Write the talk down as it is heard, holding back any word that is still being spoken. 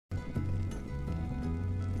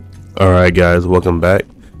Alright guys, welcome back.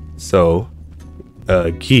 So,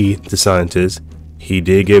 Qi, the scientist, he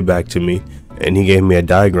did get back to me and he gave me a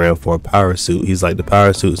diagram for a power suit. He's like, the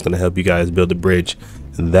power suit is going to help you guys build a bridge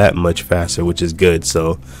that much faster, which is good.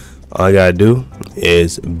 So, all I gotta do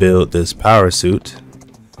is build this power suit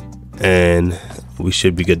and we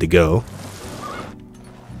should be good to go.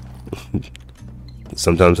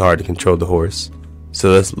 Sometimes hard to control the horse.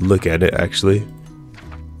 So let's look at it actually.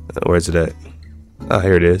 Where's it at? Oh,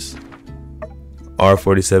 here it is.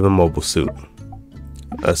 R47 mobile suit.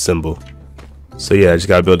 Assemble. So yeah, I just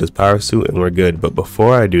gotta build this power suit and we're good. But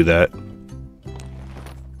before I do that,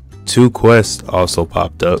 2 quests also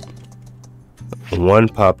popped up. One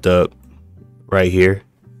popped up right here,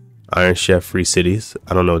 Iron Chef Free Cities.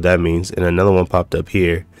 I don't know what that means. And another one popped up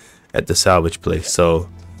here at the salvage place. So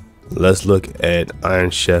let's look at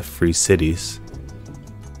Iron Chef Free Cities.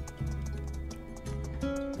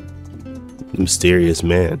 Mysterious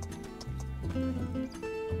man.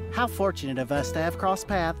 How fortunate of us to have crossed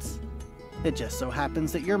paths. It just so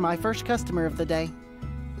happens that you're my first customer of the day.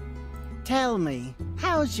 Tell me,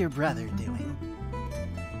 how's your brother doing?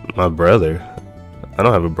 My brother? I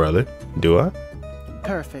don't have a brother, do I?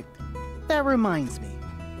 Perfect. That reminds me.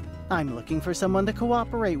 I'm looking for someone to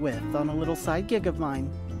cooperate with on a little side gig of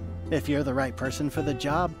mine. If you're the right person for the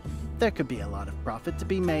job, there could be a lot of profit to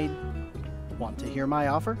be made. Want to hear my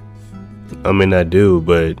offer? I mean, I do,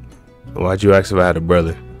 but why'd you ask if I had a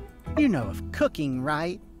brother? You know of cooking,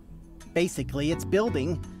 right? Basically, it's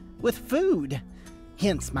building with food.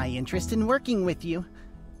 Hence my interest in working with you.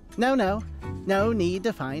 No need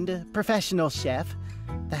to find a professional chef.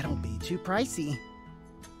 That'll be too pricey.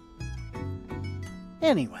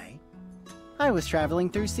 Anyway, I was traveling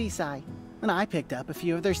through Seaside, and I picked up a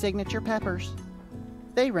few of their signature peppers.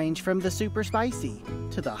 They range from the super spicy,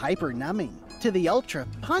 to the hyper numbing, to the ultra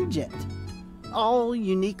pungent. All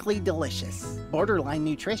uniquely delicious, borderline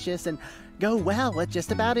nutritious, and go well with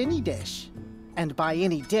just about any dish. And by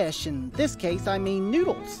any dish, in this case, I mean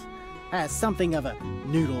noodles. As something of a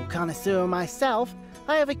noodle connoisseur myself,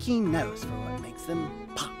 I have a keen nose for what makes them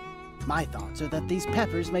pop. My thoughts are that these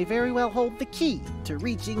peppers may very well hold the key to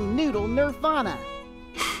reaching noodle nirvana.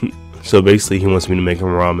 So basically he wants me to make him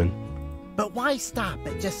ramen. But why stop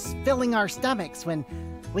at just filling our stomachs when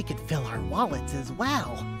we could fill our wallets as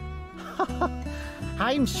well?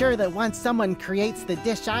 I'm sure that once someone creates the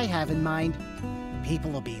dish I have in mind,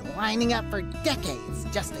 people will be lining up for decades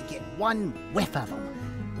just to get one whiff of them.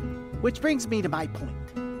 Which brings me to my point.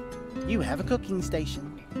 You have a cooking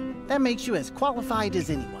station. That makes you as qualified as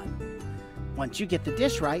anyone. Once you get the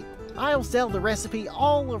dish right, I'll sell the recipe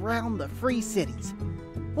all around the free cities.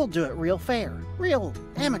 We'll do it real fair, real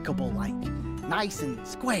amicable-like, nice and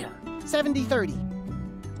square, 70-30.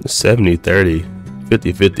 70-30,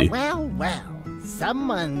 50-50. Well,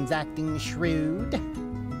 someone's acting shrewd.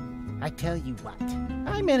 I tell you what,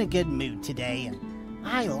 I'm in a good mood today, and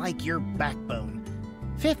I like your backbone.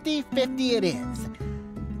 50-50 it is.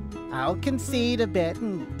 I'll concede a bit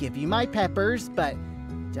and give you my peppers, but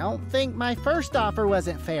don't think my first offer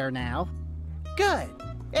wasn't fair now. Good,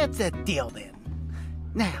 it's a deal then.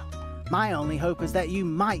 Now, my only hope is that you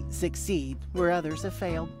might succeed where others have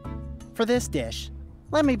failed. For this dish,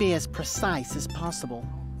 let me be as precise as possible.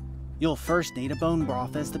 You'll first need a bone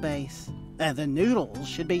broth as the base, and the noodles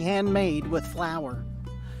should be handmade with flour.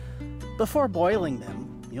 Before boiling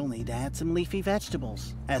them, you'll need to add some leafy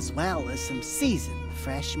vegetables, as well as some seasoned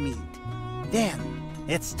fresh meat. Then,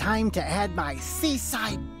 it's time to add my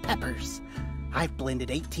seaside peppers. I've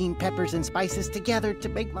blended 18 peppers and spices together to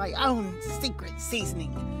make my own secret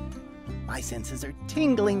seasoning. My senses are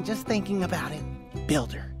tingling just thinking about it.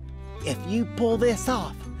 Builder, if you pull this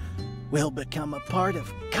off, we'll become a part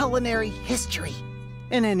of culinary history.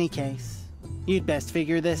 In any case, you'd best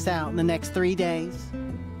figure this out in the next 3 days.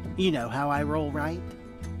 You know how I roll, right?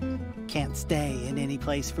 Can't stay in any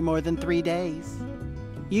place for more than 3 days.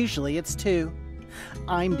 Usually it's 2.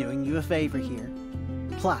 I'm doing you a favor here.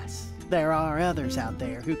 Plus, there are others out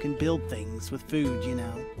there who can build things with food, you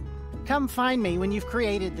know. Come find me when you've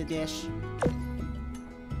created the dish.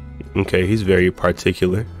 Okay, he's very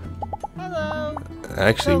particular. Hello.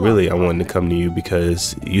 Actually, really, I wanted to come to you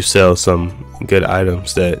because you sell some good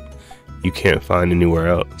items that you can't find anywhere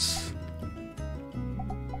else.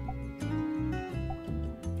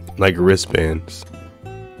 Like wristbands.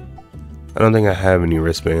 I don't think I have any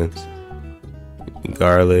wristbands.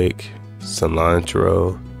 Garlic,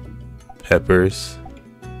 cilantro, peppers,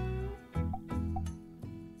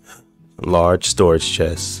 large storage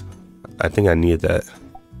chests. I think I need that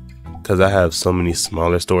because I have so many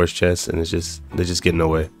smaller storage chests and they're just getting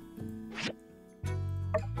away.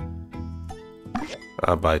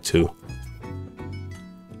 I'll buy 2.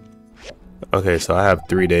 Okay, so I have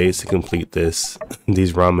 3 days to complete these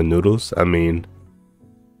ramen noodles. I mean,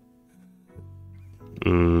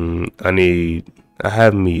 I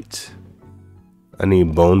have meat. I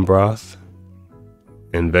need bone broth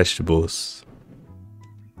and vegetables.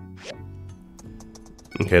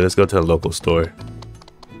 Okay, let's go to the local store.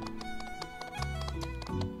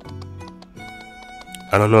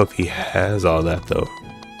 I don't know if he has all that though.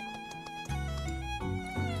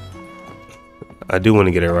 I do want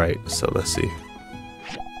to get it right, so let's see.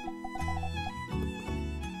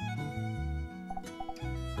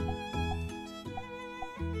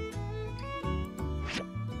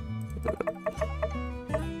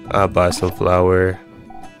 I'll buy some flour.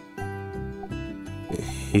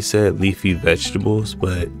 He said leafy vegetables,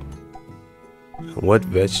 but what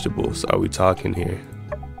vegetables are we talking here?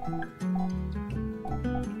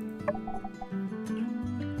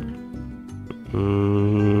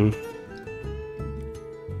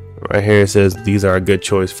 Right here it says these are a good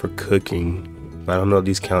choice for cooking. I don't know if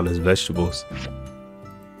these count as vegetables.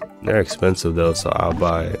 They're expensive though, so I'll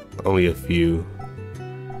buy only a few.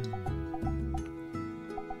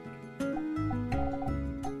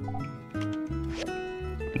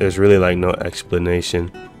 There's really like no explanation.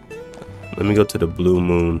 Let me go to the Blue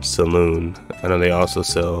Moon Saloon. I know they also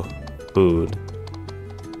sell food.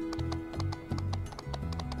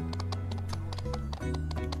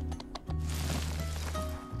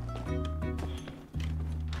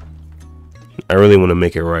 I really want to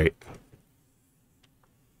make it right.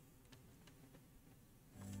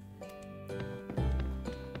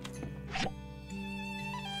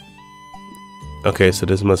 Okay, so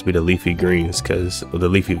this must be the leafy greens, because the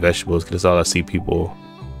leafy vegetables, because that's all I see people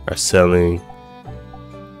are selling.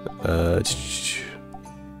 I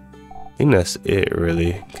think that's it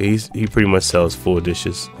really. He pretty much sells full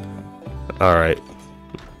dishes. All right,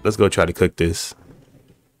 let's go try to cook this.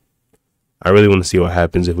 I really want to see what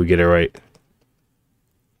happens if we get it right.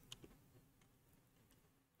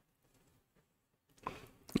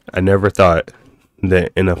 I never thought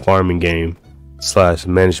that in a farming game /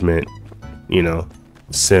 management, you know,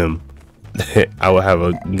 sim, that I would have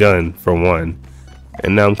a gun for one,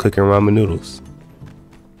 and now I'm cooking ramen noodles.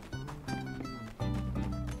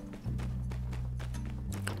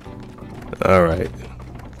 All right,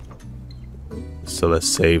 so let's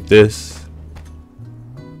save this.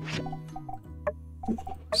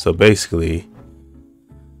 So basically,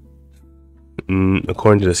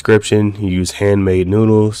 according to the description, you use handmade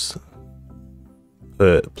noodles,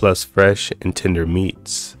 plus fresh and tender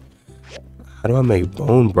meats. How do I make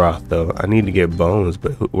bone broth though? I need to get bones,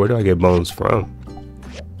 but where do I get bones from?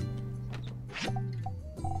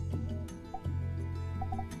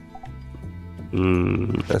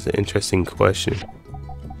 That's an interesting question.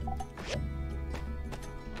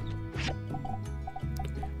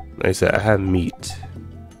 Like I said, I have meat.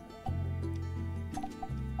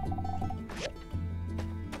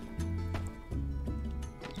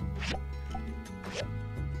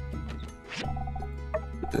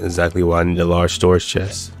 Exactly why I need a large storage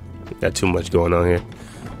chest. Got too much going on here.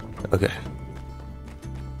 Okay.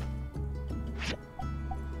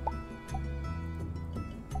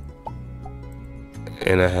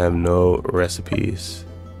 And I have no recipes.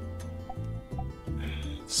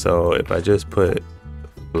 So if I just put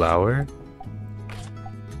flour,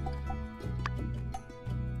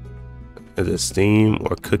 is it steam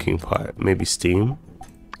or cooking pot? Maybe steam.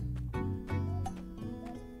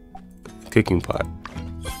 Cooking pot.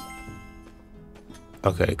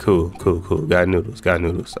 Okay, cool. Got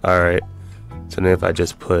noodles. All right. So then if I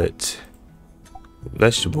just put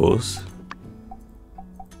vegetables,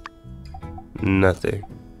 nothing.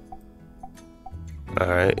 All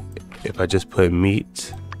right. If I just put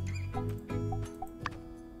meat,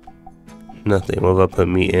 nothing. What if I put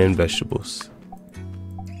meat and vegetables?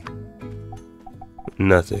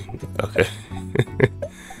 Nothing. Okay.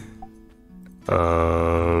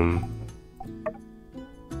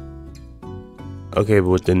 Okay, but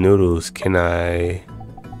with the noodles, can I?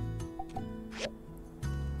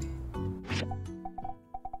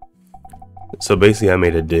 So basically I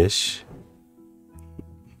made a dish,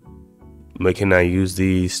 but can I use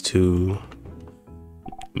these to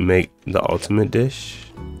make the ultimate dish?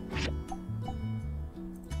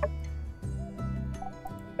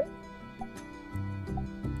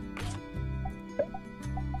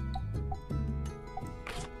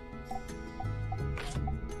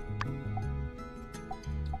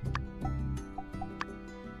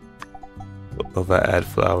 If I add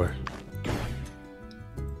flour,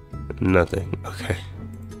 nothing. Okay.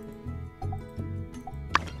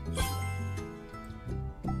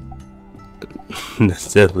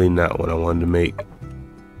 That's definitely not what I wanted to make.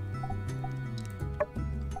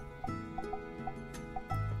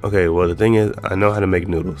 Okay, well the thing is, I know how to make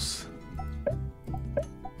noodles.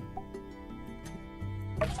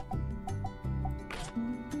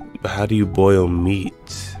 But how do you boil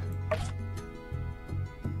meat?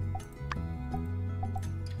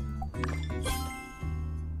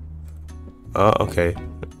 Oh, okay.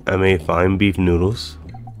 I made fine beef noodles.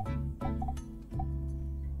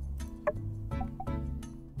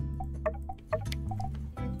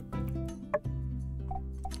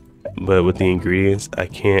 But with the ingredients, I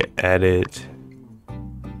can't add it.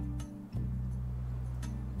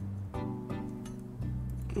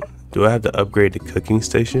 Do I have to upgrade the cooking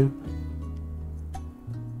station?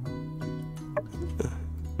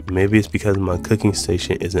 Maybe it's because my cooking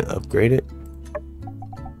station isn't upgraded.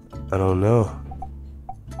 I don't know.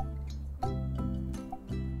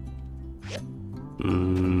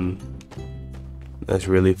 That's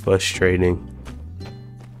really frustrating.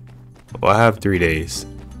 Well, I have 3 days.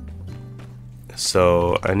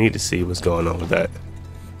 So I need to see what's going on with that.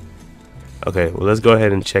 Okay, well let's go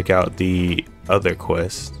ahead and check out the other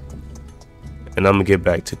quest. And I'm gonna get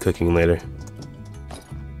back to cooking later.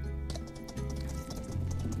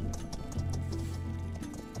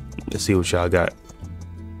 Let's see what y'all got.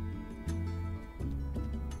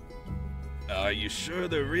 Are you sure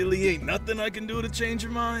there really ain't nothing I can do to change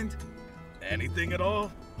your mind? Anything at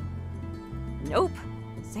all? Nope.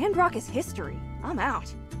 Sandrock is history. I'm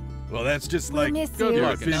out. Well, that's just We'll like miss good you.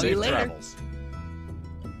 luck and See safe you later. travels.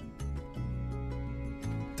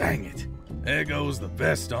 Dang it. There goes the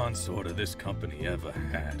best on-sorter this company ever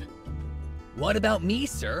had. What about me,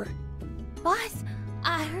 sir? Boss,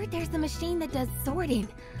 I heard there's a machine that does sorting.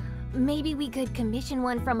 Maybe we could commission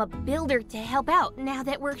one from a builder to help out now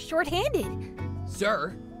that we're short-handed.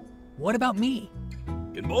 Sir, what about me?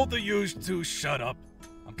 Can both of you two shut up?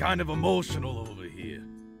 I'm kind of emotional over here.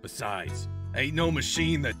 Besides, ain't no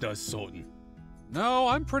machine that does sorting. No,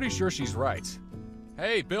 I'm pretty sure she's right.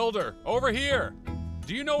 Hey, builder, over here.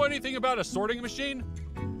 Do you know anything about a sorting machine?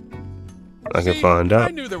 I can See, find out.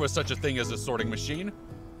 I knew there was such a thing as a sorting machine.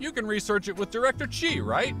 You can research it with Dr.Qi,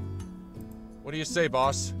 right? What do you say,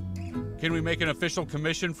 boss? Can we make an official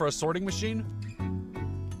commission for a sorting machine?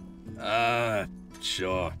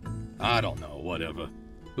 Sure. I don't know, whatever.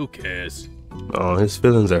 Who cares? Oh, his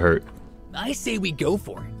feelings are hurt. I say we go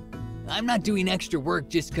for it. I'm not doing extra work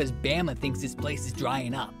just because Bama thinks this place is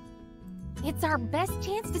drying up. It's our best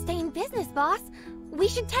chance to stay in business, boss. We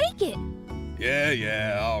should take it.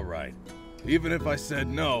 Yeah, all right. Even if I said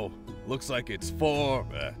no, looks like it's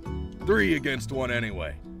 3 against 1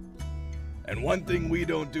 anyway. And one thing we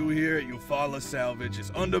don't do here at Eufaula Salvage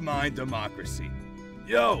is undermine democracy.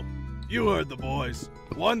 Yo, you heard the boys.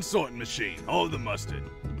 One sorting machine, hold the mustard.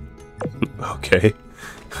 Okay.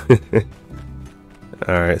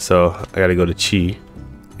 Alright, so I gotta go to Qi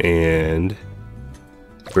and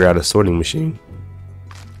figure out a sorting machine.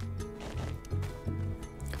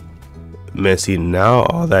 Man, see, now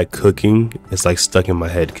all that cooking is like stuck in my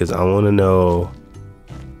head because I want to know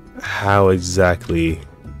how exactly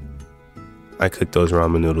I cook those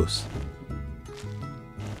ramen noodles.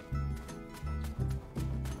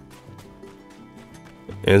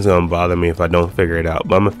 And it's gonna bother me if I don't figure it out,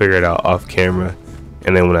 but I'm gonna figure it out off camera,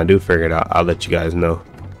 and then when I do figure it out, I'll let you guys know.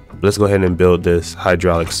 Let's go ahead and build this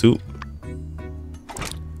hydraulic soup.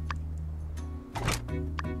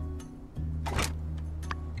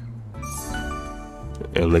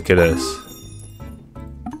 And look at us.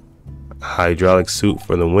 Hydraulic soup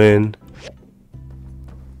for the win.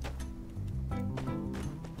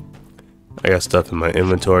 I got stuff in my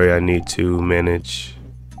inventory I need to manage.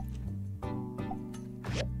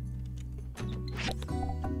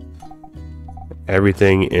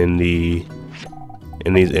 Everything in these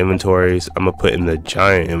inventories, I'm gonna put in the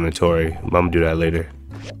giant inventory. I'm gonna do that later.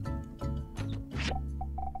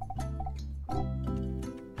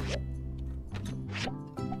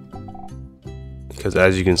 Because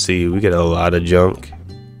as you can see, we get a lot of junk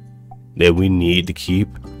that we need to keep,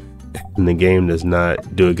 and the game does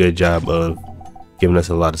not do a good job of giving us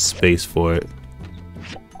a lot of space for it.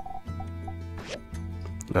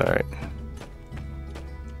 Alright.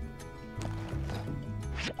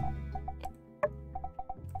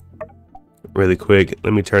 Really quick,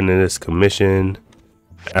 let me turn in this commission.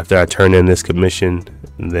 After I turn in this commission,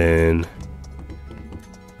 then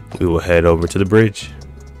we will head over to the bridge.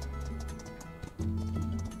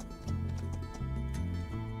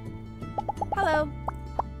 Hello.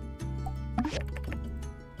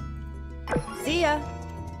 See ya.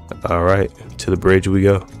 All right, to the bridge we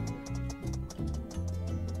go.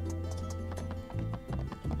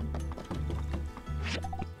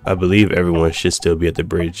 I believe everyone should still be at the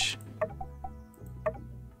bridge.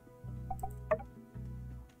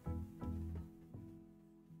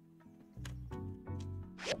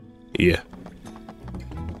 Yeah.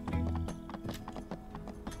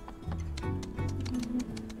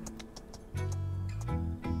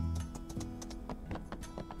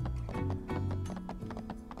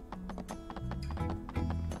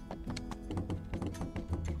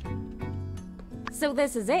 So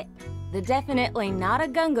this is it. The definitely not a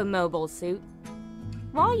GumGam mobile suit.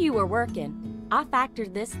 While you were working, I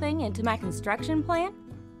factored this thing into my construction plan,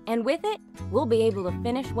 and with it, we'll be able to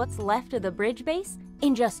finish what's left of the bridge base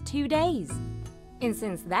in just 2 days. And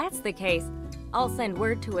since that's the case, I'll send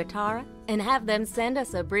word to Atara and have them send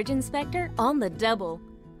us a bridge inspector on the double.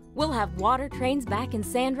 We'll have water trains back in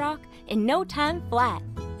Sandrock in no time flat.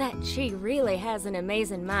 That Qi really has an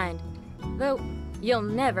amazing mind, though you'll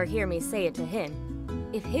never hear me say it to him.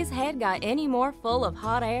 If his head got any more full of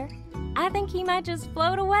hot air, I think he might just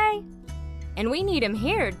float away. And we need him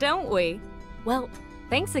here, don't we? Well,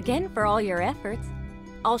 thanks again for all your efforts.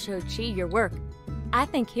 I'll show Qi your work. I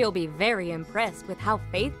think he'll be very impressed with how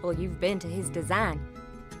faithful you've been to his design.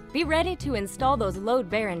 Be ready to install those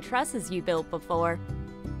load-bearing trusses you built before.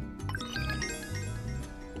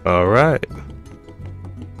 All right.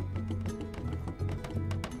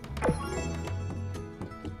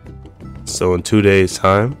 So in 2 days'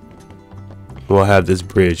 time, we'll have this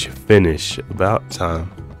bridge finished about time.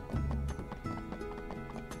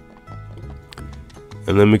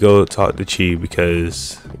 And let me go talk to Qi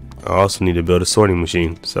because I also need to build a sorting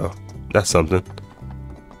machine. So that's something.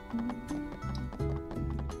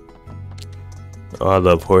 Oh, I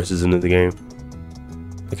love horses in the game.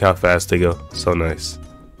 Look how fast they go. So nice.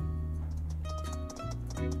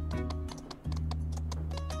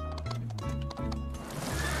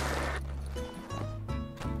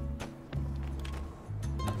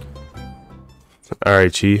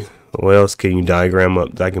 Alright, Qi. What else can you diagram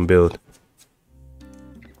up that I can build?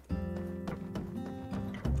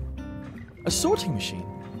 A sorting machine?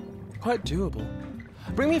 Quite doable.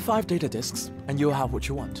 Bring me 5 data disks, and you'll have what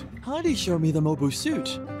you want. Kindly show me the mobile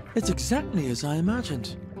suit. It's exactly as I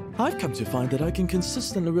imagined. I've come to find that I can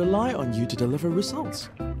consistently rely on you to deliver results.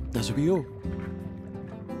 That'll be all.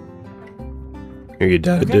 Here your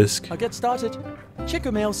data Okay, disk. I'll get started. Check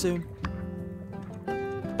your mail soon.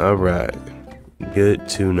 Alright. Good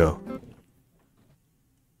to know.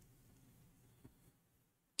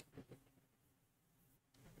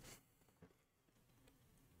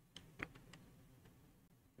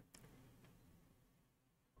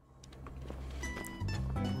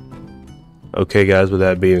 Okay guys, with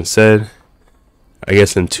that being said, I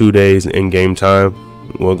guess in 2 days in game time,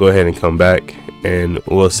 we'll go ahead and come back and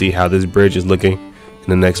we'll see how this bridge is looking in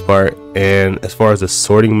the next part. And as far as the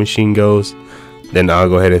sorting machine goes, then I'll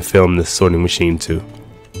go ahead and film the sorting machine too.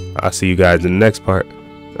 I'll see you guys in the next part.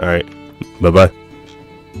 Alright, bye bye.